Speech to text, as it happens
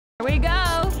Here we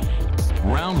go.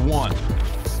 Round one.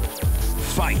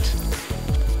 Fight.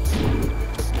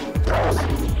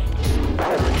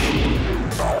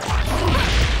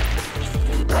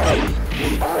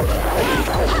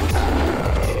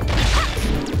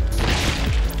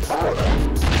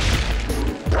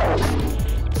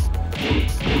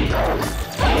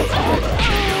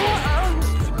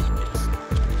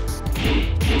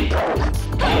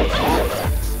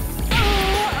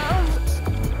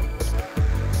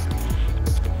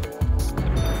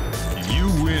 You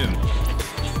win.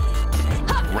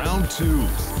 Round two.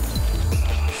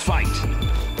 Fight.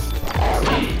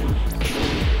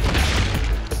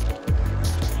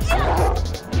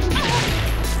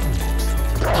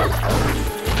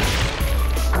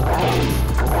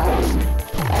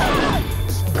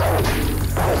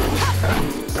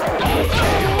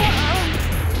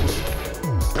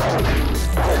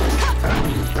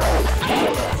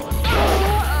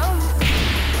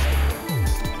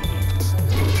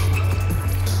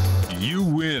 You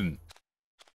win.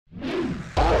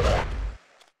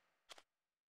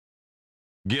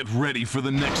 Get ready for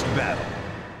the next battle.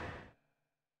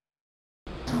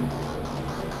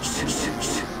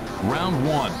 Round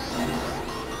one.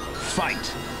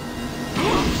 Fight.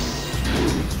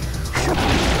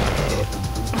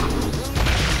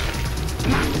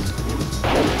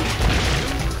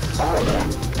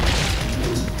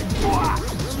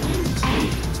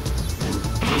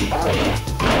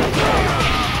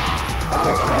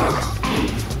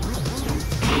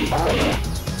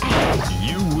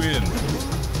 You win.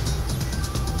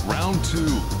 Round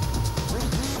two.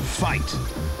 Fight.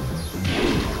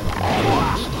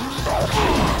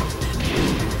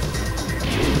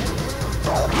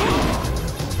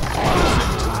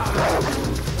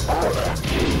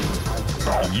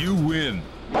 You win.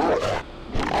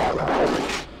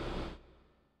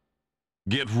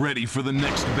 Get ready for the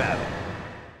next battle.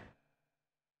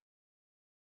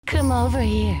 Come over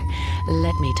here.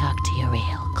 Let me talk to you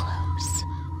real close.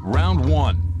 Round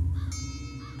one.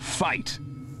 Fight.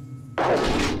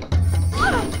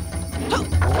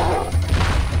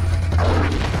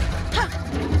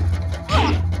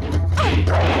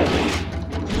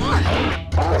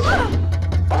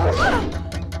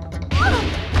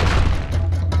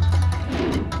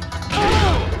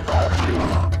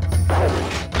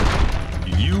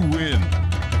 You win.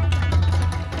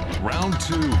 Round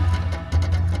two.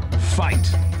 Fight.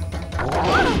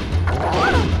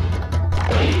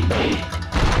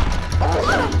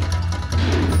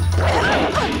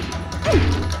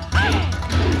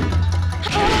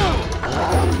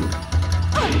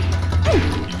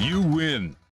 You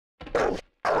win.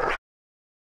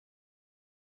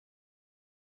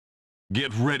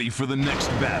 Get ready for the next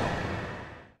battle.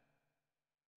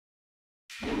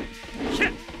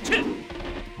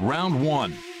 Round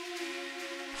one.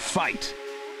 Fight.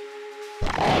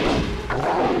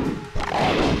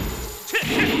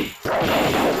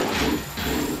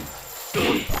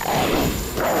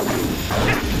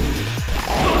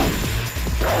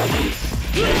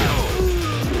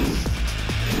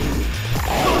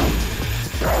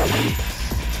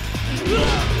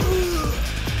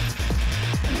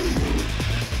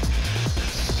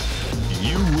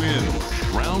 You win.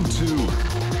 Round two.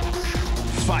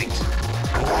 Fight.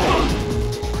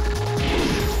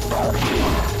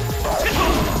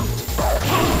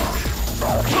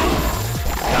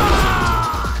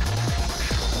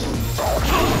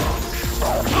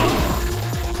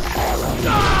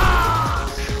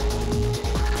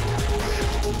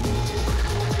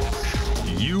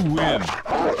 You win.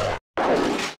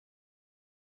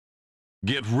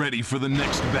 Get ready for the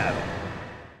next battle.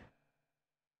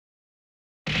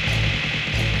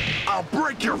 I'll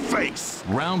break your face!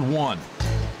 Round one.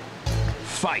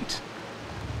 Fight.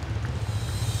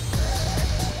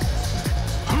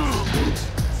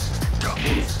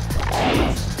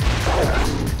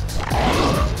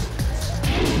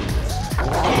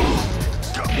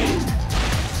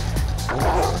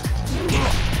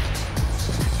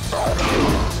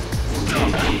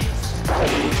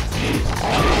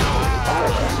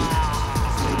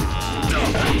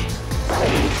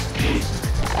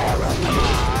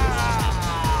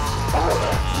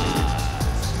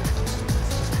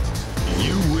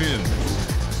 You win.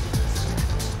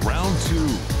 Round two.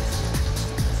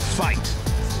 Fight.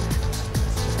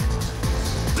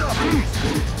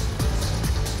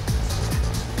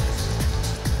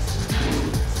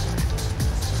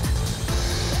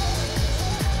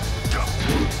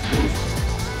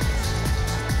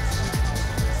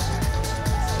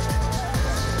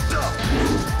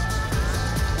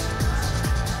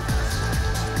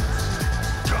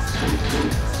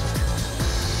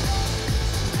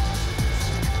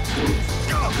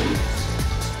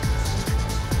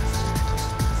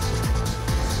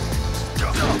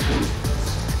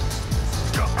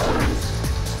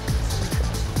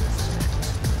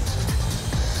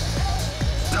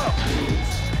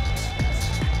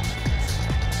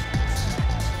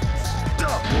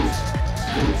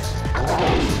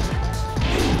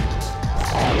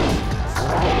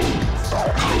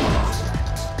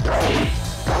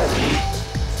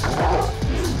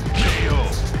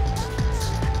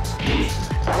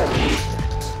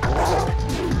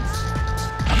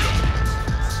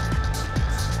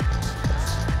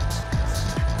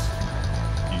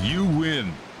 You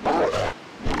win.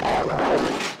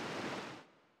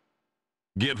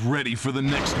 Get ready for the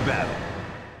next battle.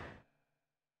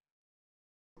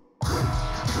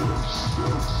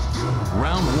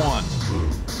 Round 1.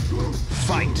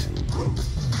 Fight.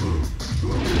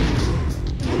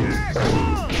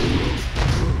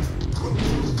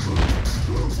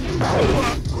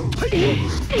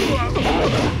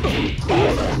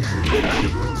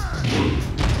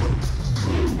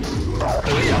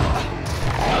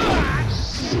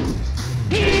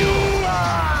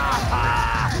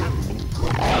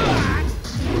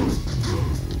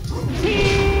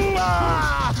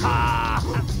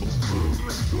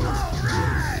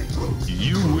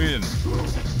 You win.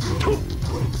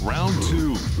 Round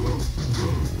 2.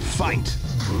 Fight.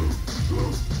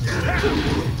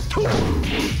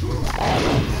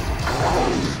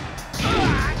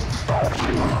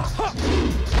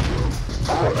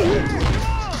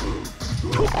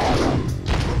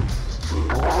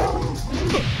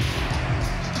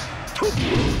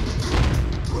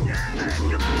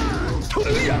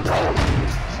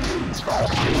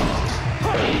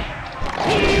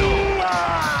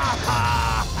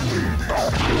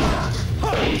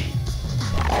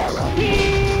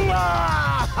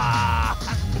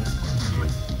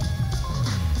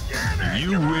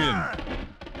 You win.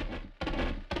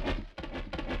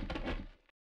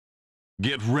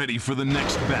 Get ready for the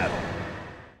next battle.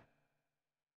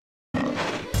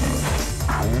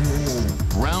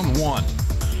 Round 1.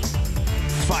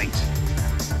 Fight.